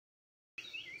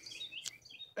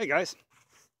Hey guys.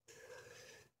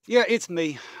 Yeah, it's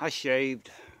me. I shaved.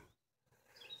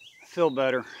 I feel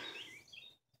better.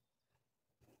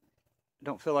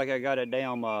 Don't feel like I got a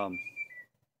damn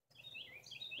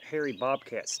hairy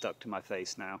bobcat stuck to my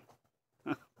face now.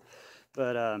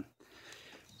 But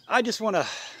I just want to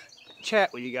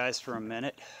chat with you guys for a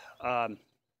minute.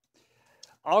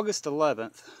 August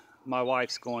 11th, my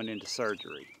wife's going into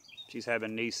surgery. She's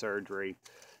having knee surgery.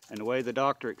 And the way the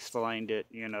doctor explained it,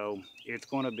 you know, it's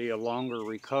going to be a longer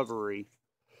recovery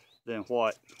than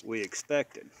what we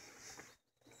expected.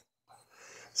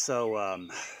 So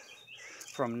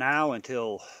from now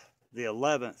until the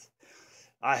 11th,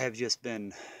 I have just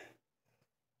been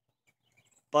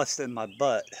busting my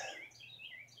butt.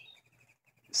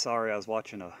 Sorry, I was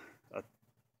watching a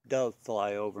dove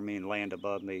fly over me and land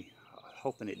above me,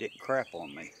 hoping it didn't crap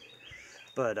on me.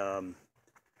 But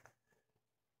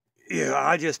yeah,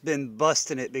 I just been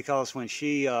busting it because when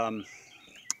she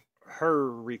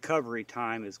her recovery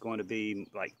time is going to be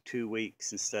like 2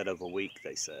 weeks instead of a week,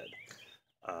 they said.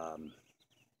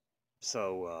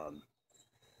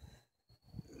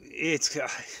 It's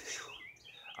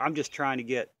I'm just trying to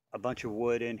get a bunch of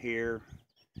wood in here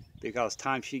because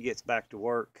time she gets back to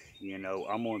work, you know,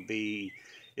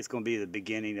 it's going to be the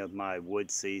beginning of my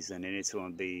wood season, and it's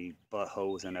going to be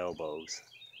buttholes and elbows.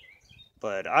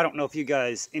 But I don't know if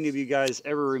any of you guys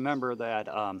ever remember that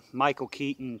Michael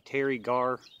Keaton, Terry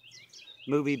Garr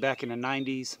movie back in the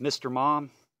 90s, Mr. Mom.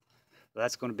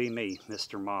 That's going to be me,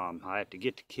 Mr. Mom. I have to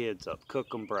get the kids up, cook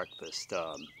them breakfast,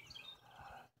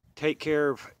 take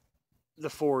care of the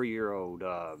 4-year-old,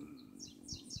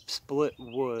 split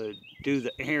wood, do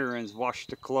the errands, wash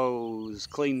the clothes,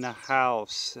 clean the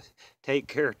house, take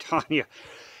care of Tanya.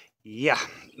 Yeah,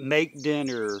 make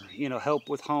dinner, you know, help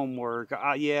with homework.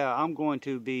 Yeah, I'm going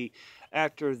to be,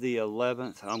 after the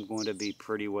 11th, I'm going to be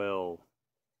pretty well.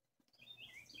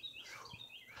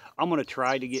 I'm going to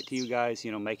try to get to you guys,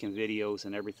 you know, making videos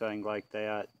and everything like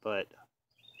that. But,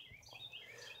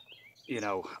 you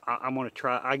know, I'm going to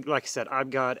try. Like I said,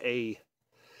 I've got a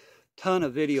ton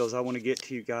of videos I want to get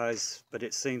to you guys. But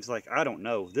it seems like, I don't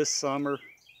know, this summer,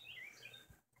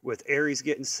 with Aries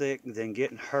getting sick, then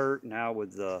getting hurt, now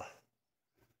with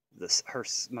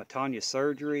my Tanya's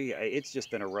surgery, it's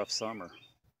just been a rough summer.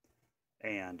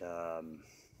 And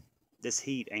this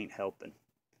heat ain't helping.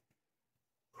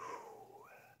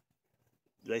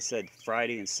 They said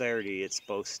Friday and Saturday it's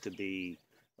supposed to be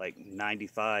like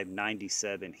 95,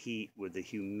 97 heat with the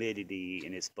humidity,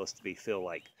 and it's supposed to be feel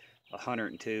like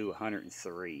 102,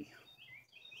 103.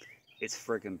 It's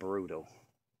freaking brutal.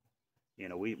 You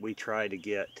know, we try to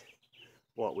get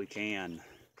what we can.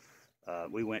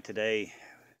 We went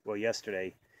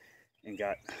yesterday, and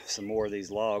got some more of these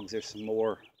logs. There's some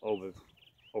more over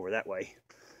that way,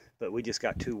 but we just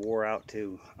got too wore out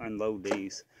to unload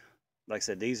these. Like I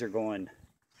said, these are going.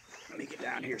 Let me get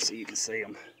down here so you can see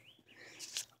them.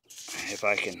 If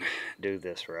I can do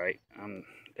this right.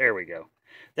 There we go.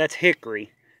 That's hickory,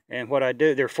 and what I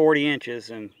do, they're 40 inches,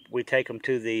 and we take them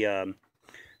to the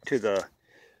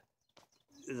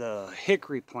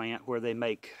hickory plant where they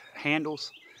make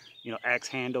handles, you know, axe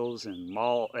handles and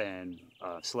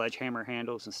sledgehammer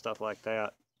handles and stuff like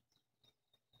that.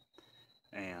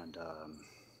 And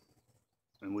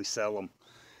we sell them.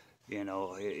 You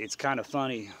know, it's kind of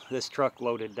funny. This truck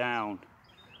loaded down,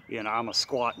 you know, I'm a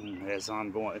squatting as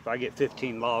I'm going. If I get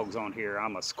 15 logs on here,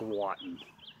 I'm a squatting.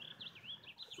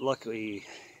 Luckily,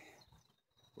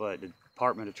 the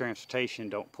Department of Transportation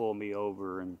don't pull me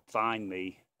over and fine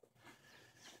me.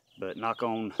 But knock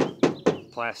on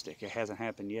plastic, it hasn't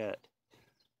happened yet.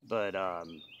 But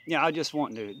yeah, I just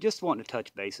wanting to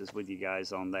touch bases with you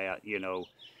guys on that. You know,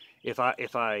 if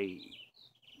I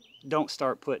don't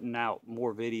start putting out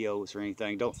more videos or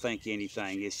anything, don't think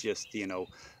anything. It's just, you know,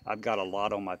 I've got a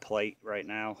lot on my plate right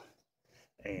now,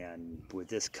 and with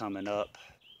this coming up,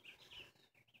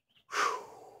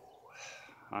 whew,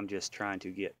 I'm just trying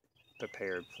to get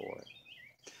prepared for it.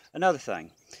 Another thing,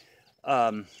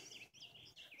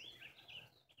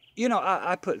 you know,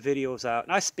 I put videos out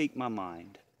and I speak my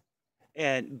mind,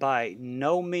 and by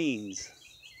no means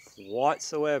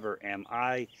whatsoever am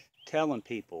I telling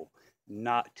people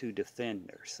not to defend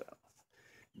themselves.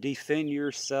 Defend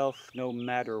yourself no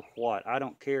matter what. I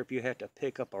don't care if you have to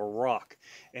pick up a rock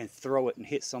and throw it and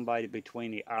hit somebody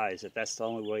between the eyes, if that's the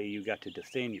only way you got to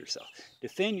defend yourself.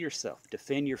 Defend yourself.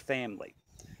 Defend your family.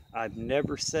 I've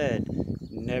never said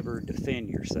never defend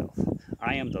yourself.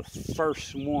 I am the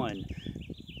first one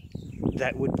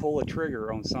that would pull a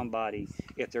trigger on somebody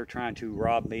if they're trying to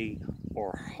rob me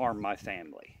or harm my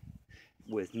family.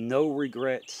 With no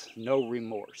regrets, no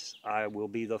remorse. I will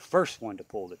be the first one to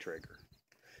pull the trigger.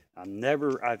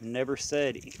 I've never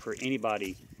said for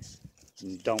anybody,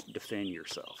 don't defend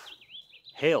yourself.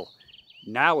 Hell,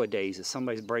 nowadays, if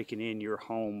somebody's breaking in your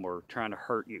home or trying to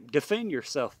hurt you, defend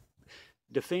yourself.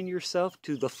 Defend yourself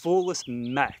to the fullest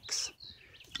max.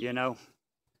 You know,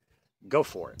 go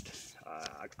for it.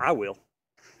 I will.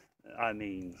 I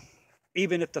mean,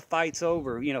 even if the fight's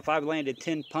over, you know, if I've landed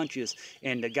 10 punches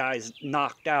and the guy's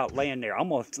knocked out laying there, I'm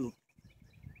going to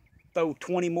throw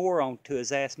 20 more onto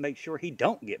his ass, make sure he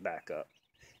don't get back up,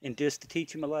 and just to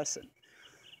teach him a lesson.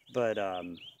 But,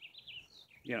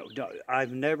 you know,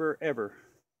 I've never, ever,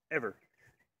 ever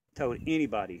told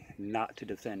anybody not to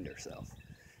defend themselves,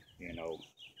 you know.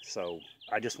 So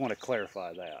I just want to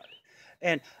clarify that.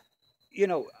 And, you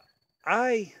know,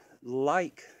 I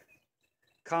like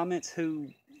comments who,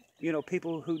 you know,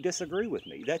 people who disagree with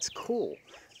me. That's cool.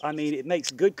 I mean, it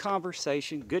makes good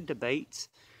conversation, good debates,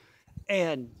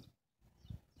 and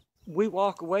we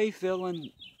walk away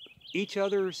feeling each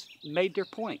other's made their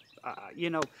point. You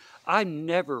know, I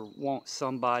never want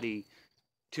somebody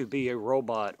to be a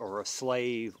robot or a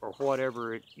slave or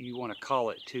whatever you want to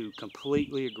call it to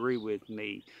completely agree with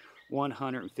me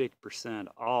 150%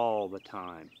 all the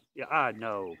time. Yeah, I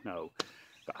know, no.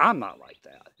 But I'm not like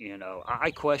that, you know.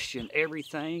 I question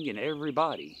everything and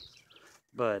everybody.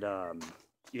 But,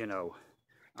 you know,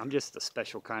 I'm just a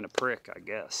special kind of prick, I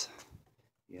guess.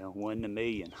 You know, 1 in a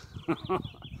million.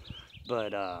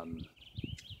 But,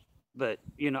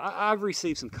 you know, I've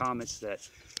received some comments that,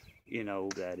 you know,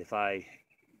 that if I,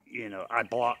 you know, I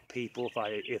block people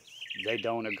if they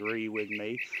don't agree with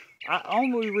me.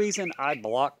 Only reason I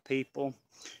block people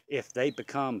if they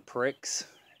become pricks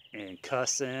and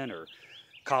cussing or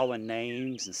calling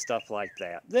names and stuff like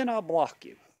that, then I'll block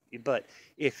you. But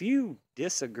if you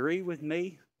disagree with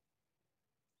me,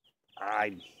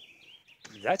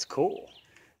 that's cool.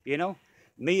 You know,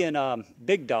 me and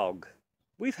Big Dog,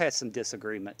 we've had some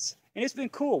disagreements, and it's been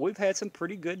cool. We've had some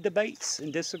pretty good debates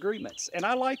and disagreements, and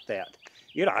I like that.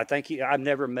 You know, I think I've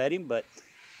never met him, but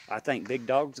I think Big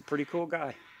Dog's a pretty cool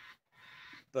guy.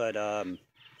 But,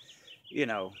 you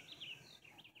know,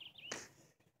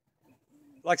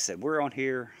 like I said, we're on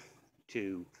here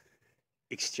to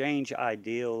exchange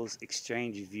ideals,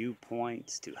 exchange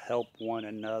viewpoints, to help one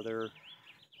another.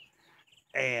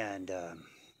 And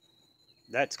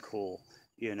that's cool.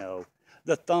 You know,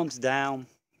 the thumbs down.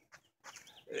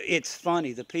 It's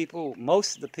funny.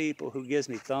 Most of the people who gives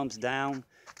me thumbs down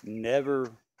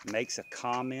never makes a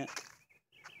comment.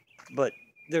 But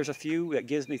there's a few that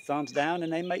gives me thumbs down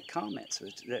and they make comments,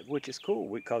 which is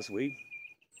cool because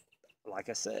like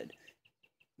I said,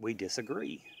 we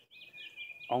disagree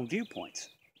on viewpoints.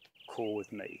 Cool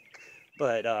with me.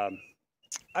 But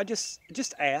I just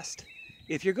asked,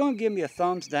 if you're going to give me a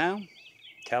thumbs down,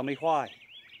 tell me why.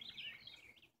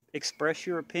 Express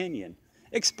your opinion.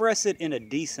 Express it in a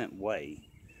decent way.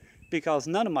 Because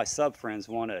none of my sub-friends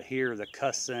want to hear the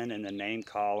cussing and the name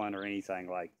calling or anything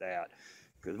like that.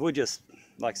 Because we'll just,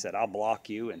 like I said, I'll block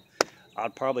you, and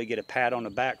I'd probably get a pat on the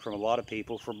back from a lot of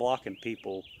people for blocking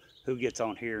people who gets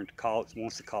on here and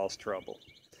wants to cause trouble.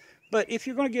 But if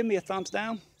you're going to give me a thumbs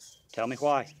down, tell me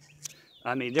why.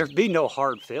 I mean, there'd be no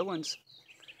hard feelings.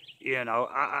 You know,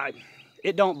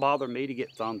 it don't bother me to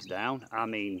get thumbs down. I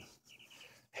mean,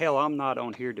 hell, I'm not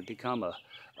on here to become a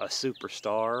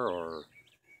superstar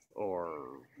or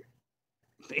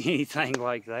anything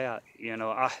like that. You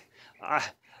know,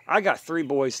 I got 3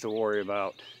 boys to worry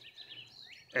about,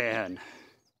 and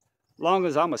long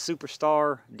as I'm a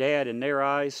superstar dad in their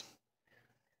eyes,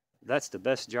 that's the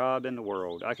best job in the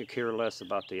world. I could care less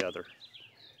about the other.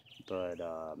 But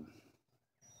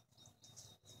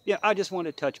yeah, I just want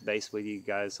to touch base with you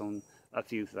guys on a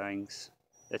few things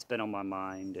that's been on my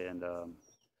mind, and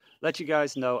let you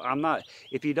guys know I'm not.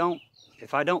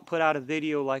 If I don't put out a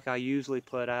video like I usually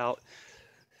put out,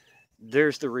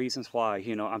 there's the reasons why.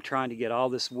 You know, I'm trying to get all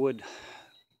this wood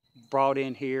brought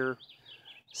in here.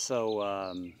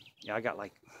 So yeah, I got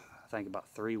like, I think about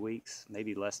 3 weeks,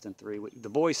 maybe less than 3 weeks. The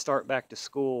boys start back to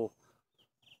school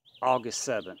August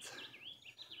 7th.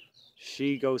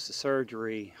 She goes to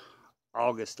surgery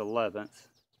August 11th.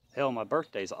 Hell, my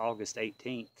birthday's August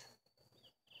 18th.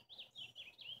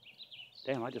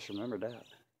 Damn, I just remembered that.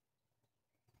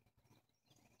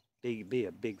 Be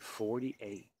a big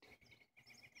 48.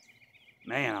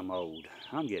 Man, I'm old.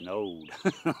 I'm getting old.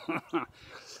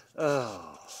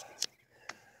 Oh.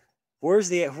 Where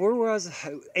was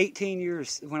 18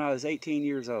 years, when I was 18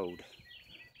 years old?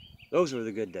 Those were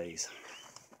the good days.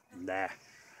 Nah.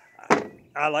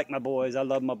 I like my boys. I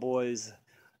love my boys.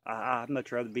 I'd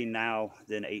much rather be now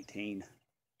than 18.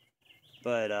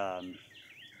 But,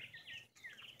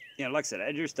 you know, like I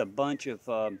said, just a bunch of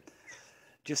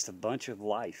just a bunch of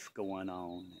life going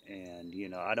on. And, you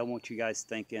know, I don't want you guys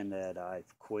thinking that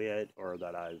I've quit or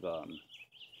that I've,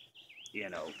 you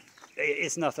know,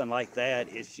 it's nothing like that.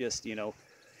 It's just, you know,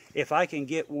 if I can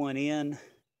get one in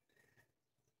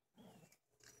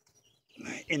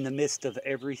the midst of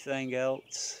everything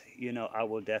else, you know, I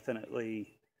will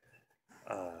definitely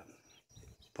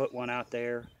put one out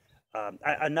there.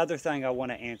 Another thing I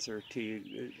want to answer to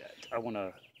you, I want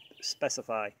to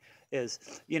specify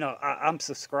is, you know, I'm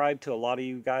subscribed to a lot of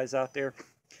you guys out there,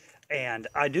 and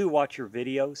I do watch your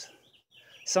videos.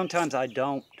 Sometimes I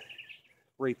don't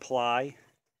reply,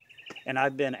 and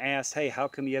I've been asked, hey, how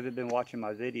come you haven't been watching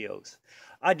my videos?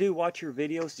 I do watch your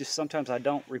videos, just sometimes I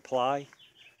don't reply,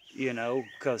 you know,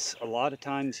 because a lot of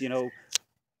times, you know,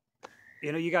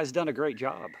 you guys done a great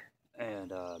job,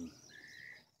 and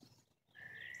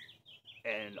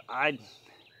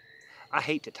I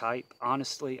hate to type.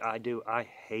 Honestly, I do. I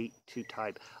hate to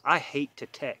type. I hate to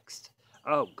text.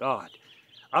 Oh God,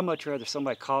 I'd much rather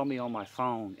somebody call me on my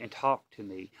phone and talk to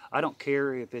me. I don't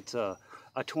care if it's a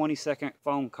 20-second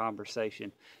phone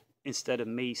conversation instead of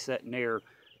me sitting there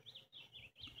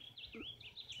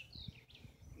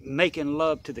making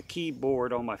love to the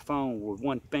keyboard on my phone with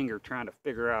one finger trying to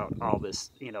figure out all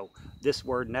this, you know, this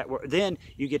word and that word. Then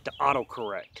you get to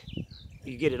autocorrect.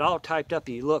 You get it all typed up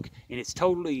and you look and it's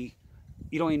totally,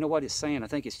 you don't even know what it's saying. I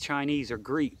think it's Chinese or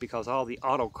Greek because all the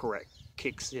autocorrect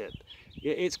kicks in.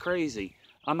 It's crazy.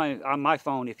 On my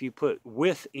phone, if you put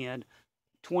with in,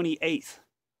 28th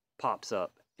pops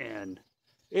up, and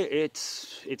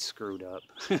it's screwed up.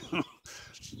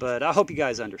 But I hope you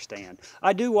guys understand.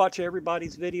 I do watch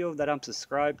everybody's video that I'm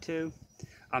subscribed to.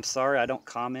 I'm sorry I don't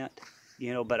comment,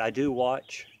 you know, but I do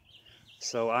watch.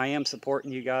 So I am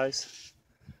supporting you guys.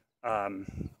 I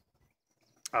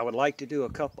would like to do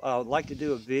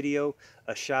a video,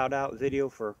 a shout out video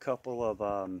for a couple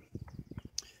of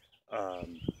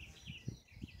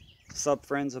sub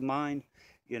friends of mine.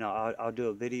 You know, I'll do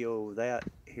a video of that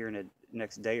here in the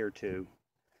next day or two.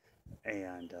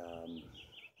 And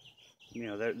you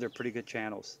know, they're pretty good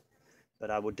channels,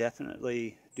 but I will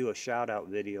definitely do a shout out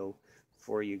video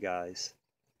for you guys.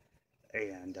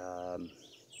 And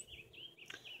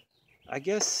I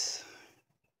guess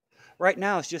right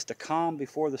now it's just a calm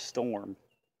before the storm,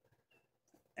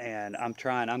 and I'm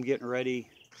getting ready,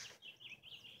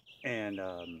 and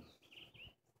I'm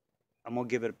gonna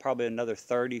give it probably another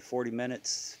 30-40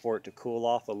 minutes for it to cool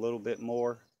off a little bit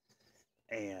more,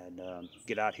 and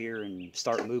get out here and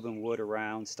start moving wood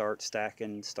around, start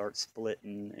stacking, start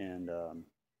splitting, and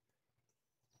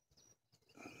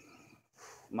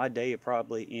my day will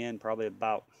probably end probably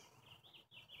about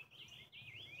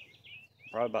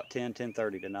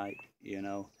 10:30 tonight, you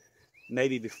know,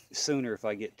 maybe sooner if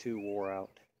I get too wore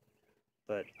out.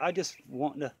 But I just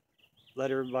want to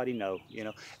let everybody know, you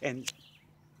know, and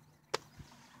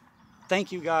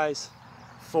thank you guys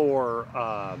for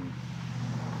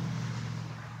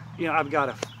you know, I've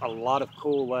got a lot of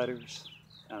cool letters,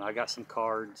 and I got some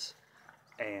cards,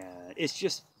 and it's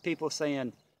just people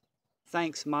saying,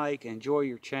 thanks, Mike, enjoy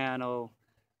your channel.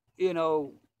 You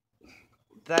know,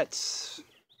 I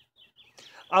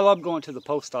love going to the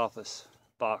post office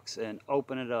box and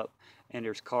open it up, and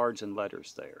there's cards and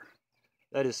letters there.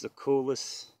 That is the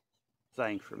coolest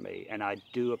thing for me, and I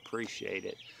do appreciate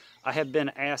it. I have been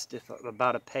asked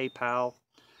about a PayPal.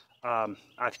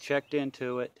 I've checked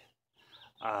into it.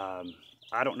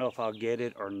 I don't know if I'll get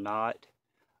it or not.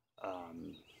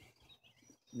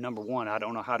 Number one, I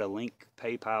don't know how to link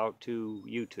PayPal to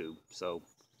YouTube, so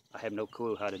I have no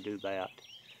clue how to do that.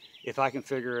 If I can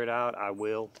figure it out, I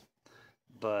will.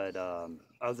 But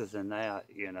other than that,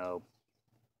 you know,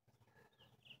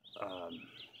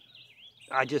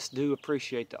 I just do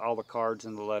appreciate all the cards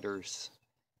and the letters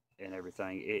and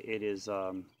everything. It is,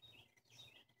 I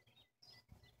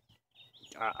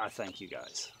thank you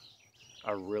guys.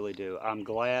 I really do. I'm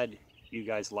glad you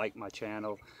guys like my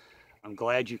channel. I'm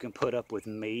glad you can put up with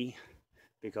me,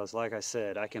 because like I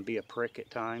said, I can be a prick at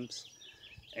times,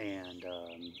 and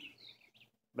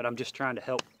but I'm just trying to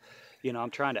help, you know,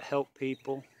 I'm trying to help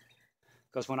people,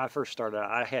 because when I first started out,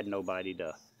 I had nobody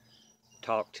to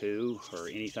talk to or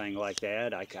anything like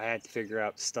that. I had to figure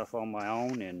out stuff on my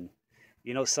own, and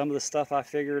you know, some of the stuff I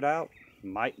figured out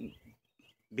might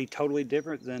be totally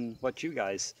different than what you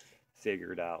guys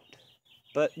figured out.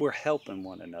 But we're helping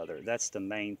one another. That's the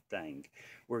main thing.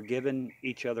 We're giving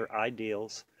each other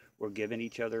ideals. We're giving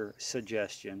each other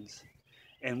suggestions.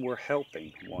 And we're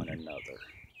helping one another.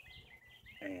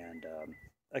 And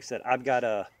like I said, I've got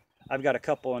a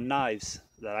couple of knives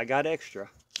that I got extra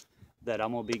that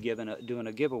I'm gonna be doing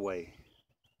a giveaway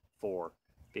for,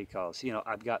 because you know,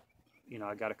 I've got, you know,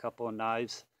 I got a couple of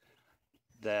knives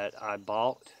that I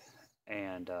bought,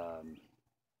 and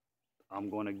I'm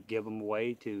going to give them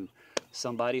away to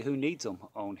somebody who needs them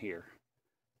on here.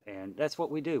 And that's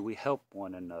what we do. We help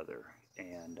one another.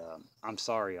 And I'm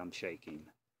sorry I'm shaking.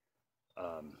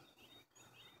 Um,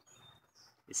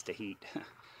 it's the heat.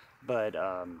 But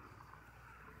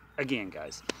again,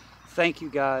 guys, thank you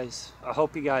guys. I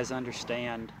hope you guys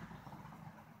understand,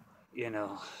 you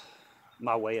know,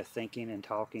 my way of thinking and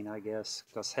talking, I guess.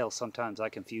 Because hell, sometimes I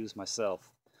confuse myself.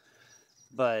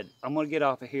 But I'm going to get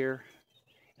off of here.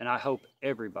 And I hope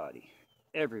everybody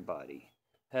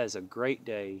has a great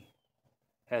day,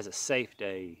 has a safe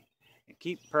day, and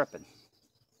keep prepping.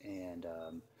 And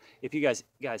if you guys,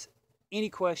 any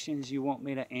questions you want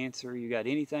me to answer, you got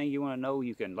anything you want to know,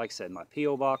 you can, like I said, my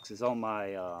P.O. box is on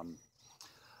my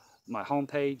my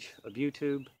homepage of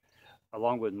YouTube,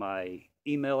 along with my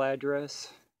email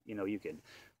address. You know, you can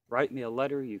write me a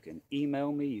letter, you can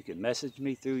email me, you can message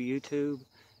me through YouTube.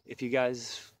 If you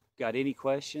guys got any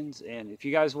questions, and if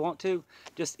you guys want to,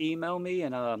 just email me,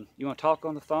 and you want to talk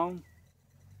on the phone,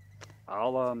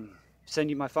 I'll send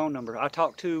you my phone number. I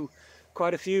talk to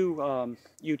quite a few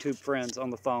YouTube friends on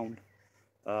the phone,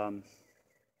 and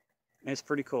it's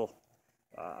pretty cool.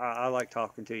 I like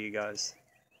talking to you guys.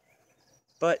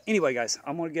 But anyway, guys,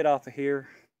 I'm going to get off of here.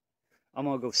 I'm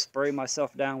going to go spray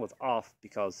myself down with off,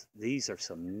 because these are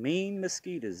some mean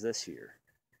mosquitoes this year.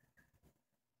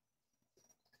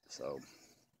 So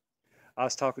I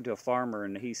was talking to a farmer,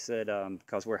 and he said,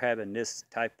 because we're having this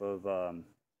type of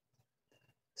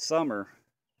summer,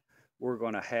 we're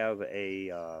going to have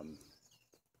an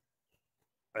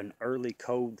early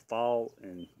cold fall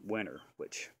and winter,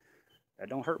 which that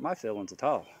don't hurt my feelings at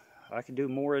all. I can do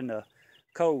more in the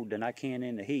cold than I can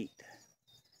in the heat.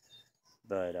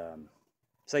 But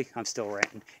see, I'm still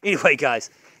ranting. Anyway, guys,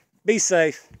 be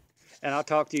safe, and I'll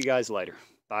talk to you guys later.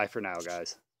 Bye for now,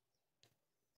 guys.